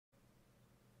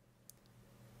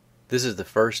This is the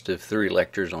first of 3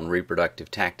 lectures on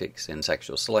reproductive tactics and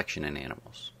sexual selection in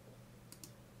animals.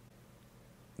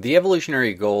 The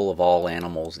evolutionary goal of all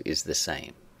animals is the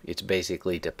same. It's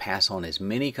basically to pass on as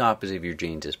many copies of your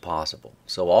genes as possible.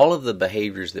 So all of the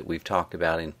behaviors that we've talked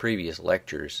about in previous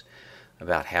lectures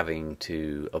about having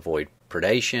to avoid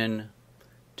predation,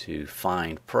 to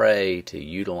find prey, to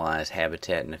utilize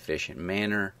habitat in an efficient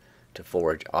manner, to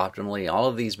forage optimally, all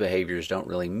of these behaviors don't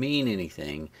really mean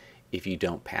anything if you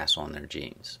don't pass on their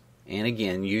genes. And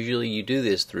again, usually you do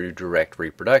this through direct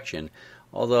reproduction,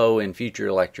 although in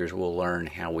future lectures we'll learn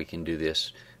how we can do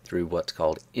this through what's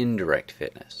called indirect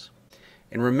fitness.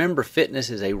 And remember, fitness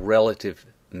is a relative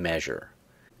measure.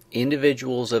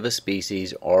 Individuals of a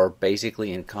species are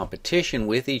basically in competition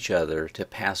with each other to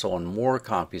pass on more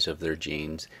copies of their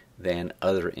genes than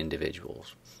other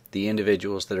individuals. The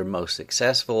individuals that are most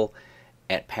successful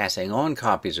at passing on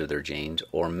copies of their genes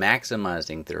or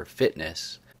maximizing their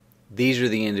fitness, these are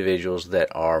the individuals that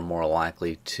are more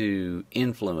likely to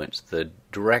influence the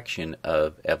direction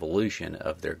of evolution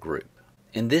of their group.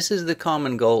 And this is the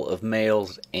common goal of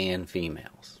males and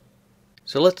females.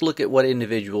 So let's look at what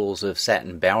individuals of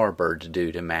satin bowerbirds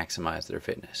do to maximize their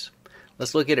fitness.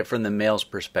 Let's look at it from the male's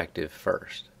perspective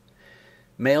first.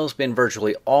 Males spend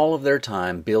virtually all of their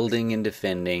time building and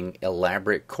defending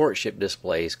elaborate courtship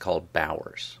displays called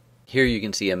bowers. Here you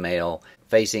can see a male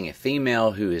facing a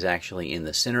female who is actually in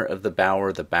the center of the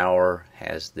bower. The bower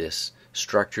has this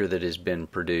structure that has been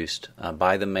produced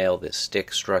by the male, this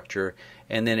stick structure,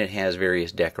 and then it has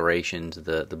various decorations,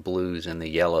 the blues and the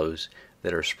yellows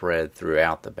that are spread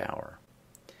throughout the bower.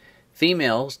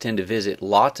 Females tend to visit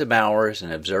lots of bowers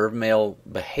and observe male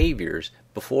behaviors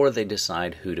before they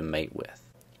decide who to mate with.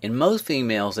 And most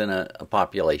females in a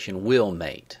population will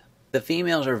mate. The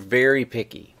females are very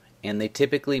picky, and they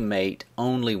typically mate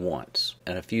only once.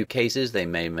 In a few cases they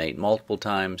may mate multiple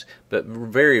times, but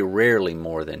very rarely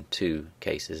more than 2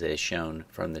 cases as shown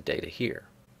from the data here.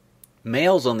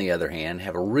 Males, on the other hand,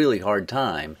 have a really hard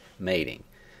time mating.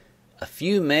 A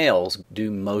few males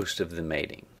do most of the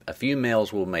mating. A few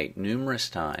males will mate numerous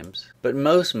times, but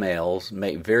most males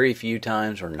mate very few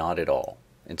times or not at all.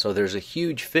 And so there's a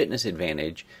huge fitness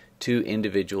advantage to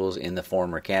individuals in the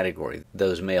former category,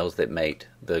 those males that mate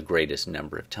the greatest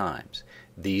number of times.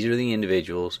 These are the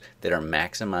individuals that are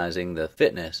maximizing the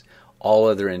fitness. All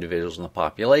other individuals in the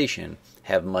population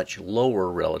have much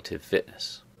lower relative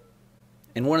fitness.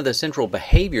 And one of the central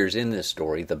behaviors in this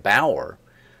story, the bower,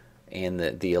 and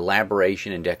the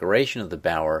elaboration and decoration of the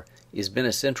bower has been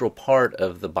a central part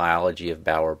of the biology of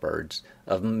bowerbirds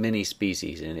of many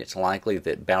species, and it's likely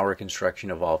that bower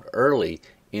construction evolved early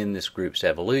in this group's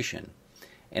evolution.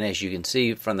 And as you can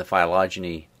see from the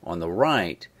phylogeny on the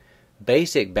right,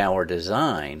 basic bower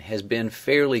design has been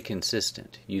fairly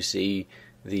consistent. You see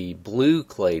the blue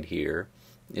clade here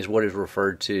is what is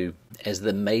referred to as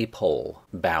the maypole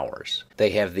bowers. They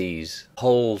have these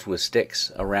poles with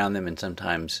sticks around them and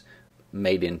sometimes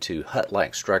made into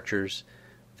hut-like structures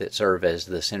that serve as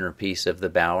the centerpiece of the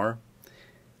bower.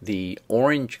 The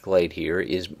orange clade here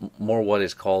is more what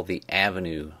is called the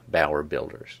avenue bower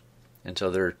builders. And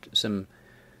so there are some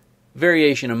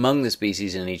variation among the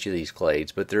species in each of these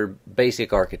clades, but there are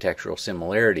basic architectural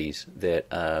similarities that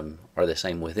are the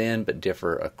same within but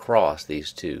differ across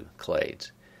these 2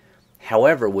 clades.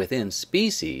 However, within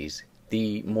species,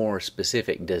 the more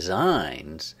specific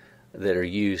designs that are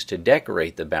used to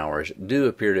decorate the bowers do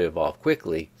appear to evolve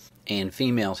quickly, and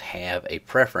females have a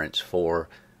preference for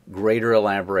greater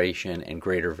elaboration and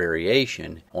greater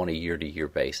variation on a year-to-year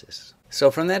basis. So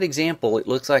from that example, it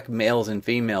looks like males and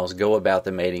females go about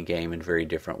the mating game in very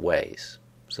different ways.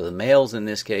 So the males in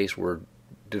this case were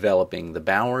developing the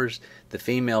bowers, the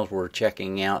females were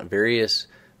checking out various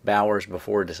bowers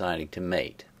before deciding to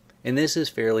mate. And this is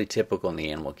fairly typical in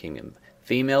the animal kingdom.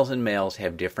 Females and males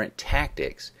have different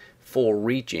tactics for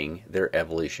reaching their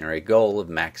evolutionary goal of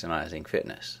maximizing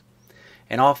fitness.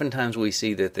 And oftentimes we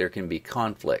see that there can be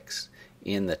conflicts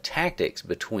in the tactics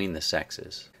between the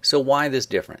sexes. So why this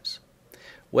difference?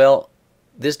 Well,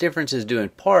 this difference is due in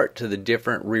part to the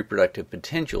different reproductive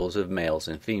potentials of males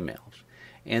and females.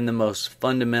 And the most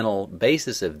fundamental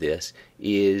basis of this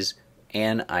is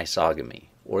anisogamy,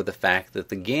 or the fact that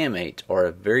the gametes are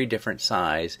of very different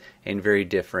size and very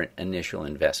different initial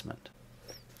investment.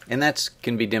 And that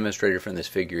can be demonstrated from this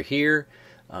figure here.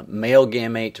 Male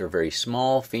gametes are very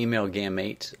small, female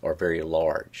gametes are very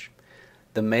large.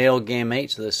 The male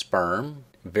gametes, the sperm,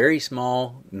 very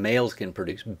small. Males can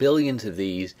produce billions of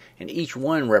these, and each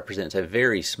one represents a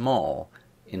very small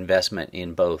investment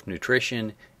in both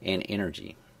nutrition and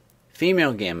energy.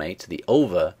 Female gametes, the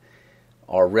ova,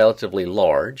 are relatively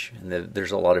large, and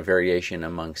there's a lot of variation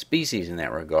among species in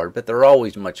that regard, but they're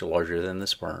always much larger than the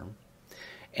sperm.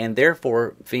 And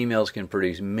therefore, females can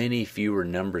produce many fewer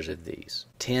numbers of these,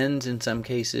 tens in some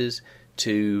cases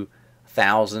to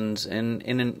thousands, and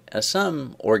in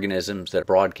some organisms that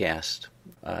broadcast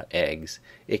eggs,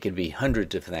 it could be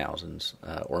hundreds of thousands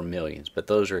or millions, but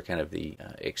those are kind of the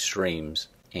extremes,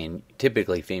 and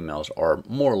typically females are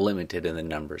more limited in the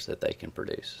numbers that they can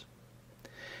produce.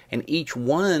 And each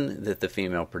one that the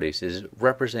female produces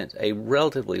represents a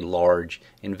relatively large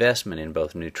investment in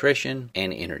both nutrition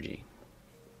and energy.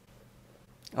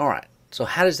 Alright, so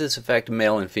how does this affect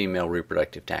male and female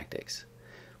reproductive tactics?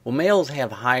 Well, males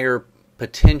have higher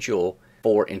potential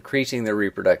for increasing their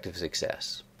reproductive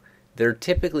success. They're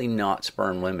typically not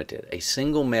sperm limited. A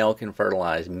single male can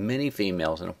fertilize many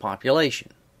females in a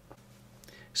population.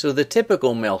 So the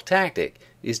typical male tactic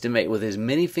is to mate with as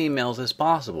many females as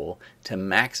possible to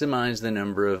maximize the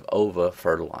number of ova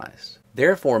fertilized.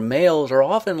 Therefore, males are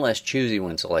often less choosy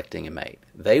when selecting a mate.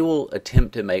 They will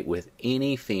attempt to mate with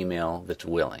any female that's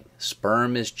willing.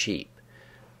 Sperm is cheap.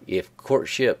 If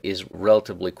courtship is a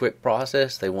relatively quick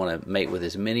process, they want to mate with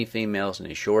as many females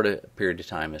in as short a period of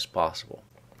time as possible.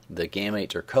 The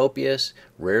gametes are copious,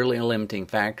 rarely a limiting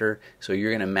factor, so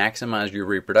you're going to maximize your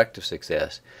reproductive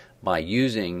success by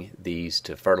using these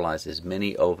to fertilize as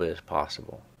many ova as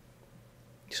possible.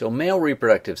 So male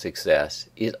reproductive success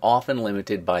is often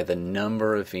limited by the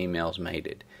number of females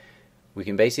mated. We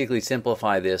can basically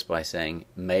simplify this by saying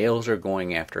males are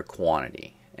going after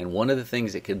quantity. And one of the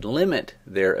things that could limit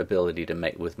their ability to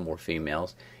mate with more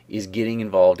females is getting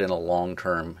involved in a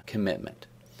long-term commitment.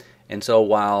 And so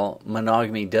while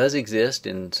monogamy does exist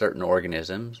in certain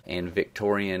organisms, and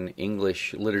Victorian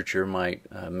English literature might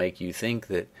make you think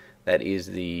that that is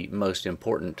the most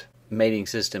important mating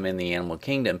system in the animal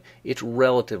kingdom, it's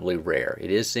relatively rare.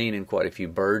 It is seen in quite a few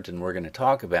birds, and we're going to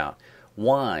talk about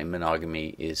why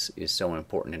monogamy is so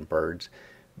important in birds.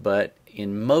 But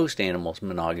in most animals,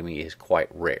 monogamy is quite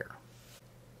rare.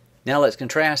 Now let's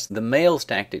contrast the male's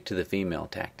tactic to the female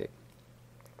tactic.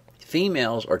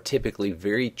 Females are typically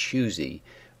very choosy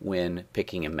when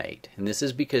picking a mate, and this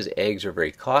is because eggs are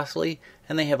very costly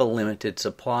and they have a limited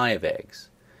supply of eggs.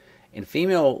 And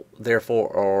female,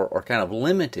 therefore, are kind of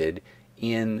limited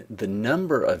in the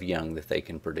number of young that they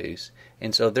can produce,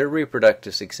 and so their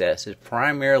reproductive success is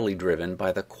primarily driven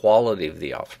by the quality of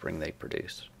the offspring they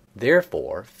produce.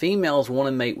 Therefore, females want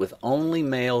to mate with only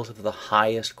males of the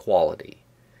highest quality.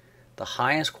 The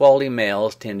highest quality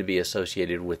males tend to be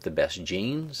associated with the best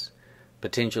genes,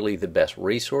 potentially the best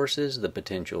resources, the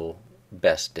potential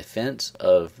best defense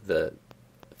of the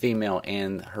female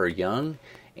and her young,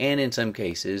 and in some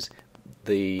cases,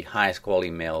 the highest quality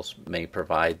males may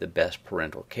provide the best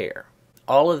parental care.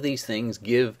 All of these things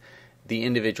give the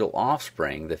individual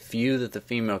offspring, the few that the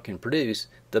female can produce,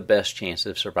 the best chance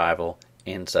of survival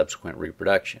and subsequent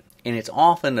reproduction. And it's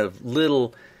often of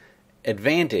little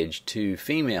advantage to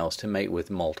females to mate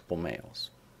with multiple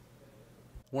males.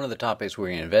 One of the topics we're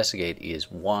going to investigate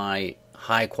is why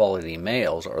high quality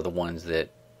males are the ones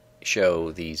that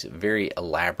show these very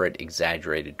elaborate,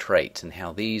 exaggerated traits, and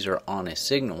how these are honest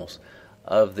signals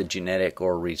of the genetic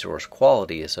or resource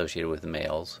quality associated with the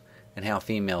males, and how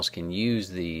females can use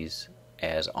these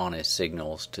as honest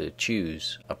signals to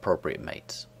choose appropriate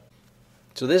mates.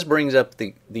 So this brings up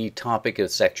the topic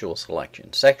of sexual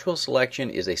selection. Sexual selection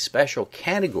is a special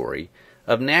category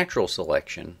of natural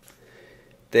selection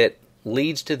that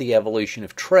leads to the evolution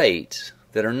of traits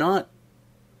that are not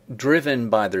driven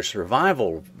by their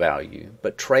survival value,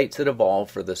 but traits that evolve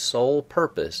for the sole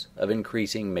purpose of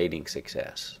increasing mating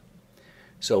success.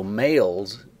 So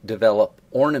males develop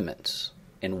ornaments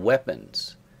and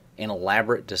weapons and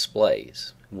elaborate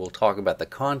displays. We'll talk about the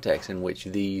context in which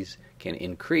these can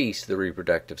increase the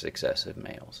reproductive success of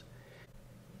males.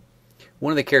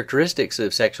 One of the characteristics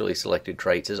of sexually selected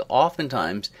traits is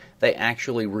oftentimes they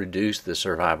actually reduce the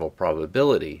survival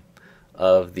probability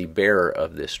of the bearer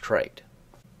of this trait.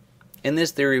 And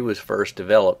this theory was first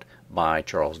developed by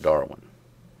Charles Darwin.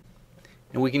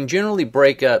 And we can generally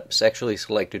break up sexually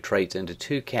selected traits into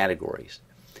two categories: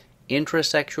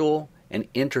 intrasexual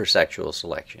and intersexual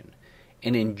selection.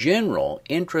 And in general,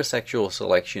 intrasexual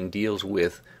selection deals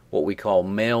with what we call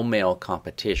male-male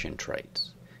competition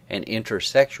traits. And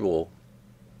intersexual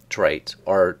traits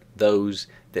are those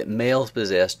that males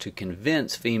possess to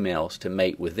convince females to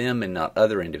mate with them and not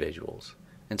other individuals.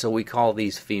 And so we call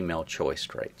these female choice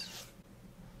traits.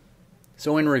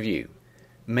 So in review,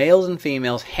 males and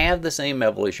females have the same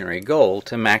evolutionary goal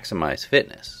to maximize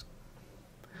fitness.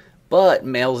 But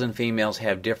males and females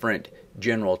have different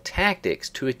general tactics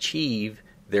to achieve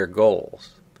their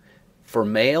goals. For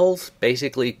males,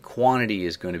 basically quantity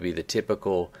is going to be the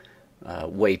typical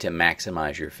way to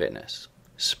maximize your fitness.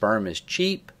 Sperm is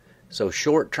cheap, so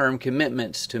short-term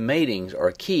commitments to matings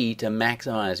are key to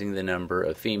maximizing the number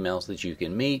of females that you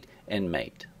can meet and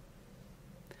mate.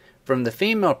 From the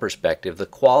female perspective, the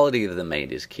quality of the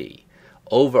mate is key.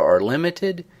 Ova are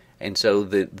limited, and so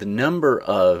the number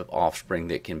of offspring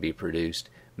that can be produced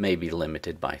may be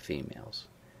limited by females.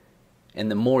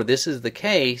 And the more this is the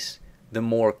case, the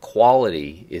more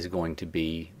quality is going to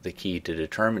be the key to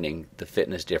determining the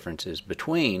fitness differences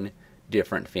between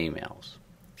different females.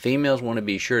 Females want to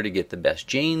be sure to get the best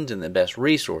genes and the best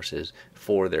resources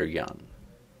for their young.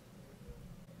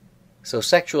 So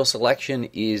sexual selection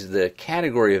is the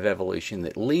category of evolution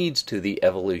that leads to the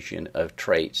evolution of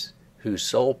traits whose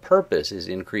sole purpose is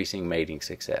increasing mating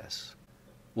success.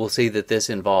 We'll see that this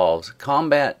involves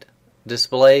combat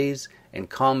displays and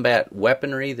combat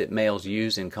weaponry that males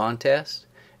use in contests,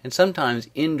 and sometimes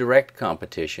indirect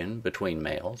competition between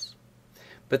males.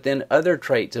 But then other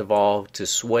traits evolve to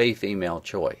sway female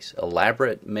choice.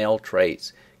 Elaborate male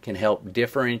traits can help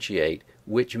differentiate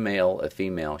which male a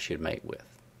female should mate with.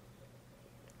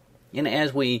 And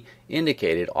as we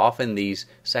indicated, often these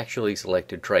sexually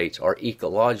selected traits are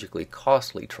ecologically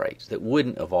costly traits that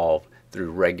wouldn't evolve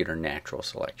through regular natural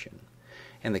selection.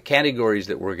 And the categories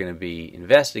that we're going to be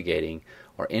investigating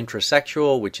are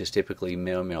intrasexual, which is typically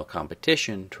male-male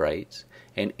competition traits,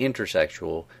 and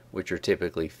intersexual, which are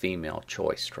typically female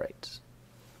choice traits.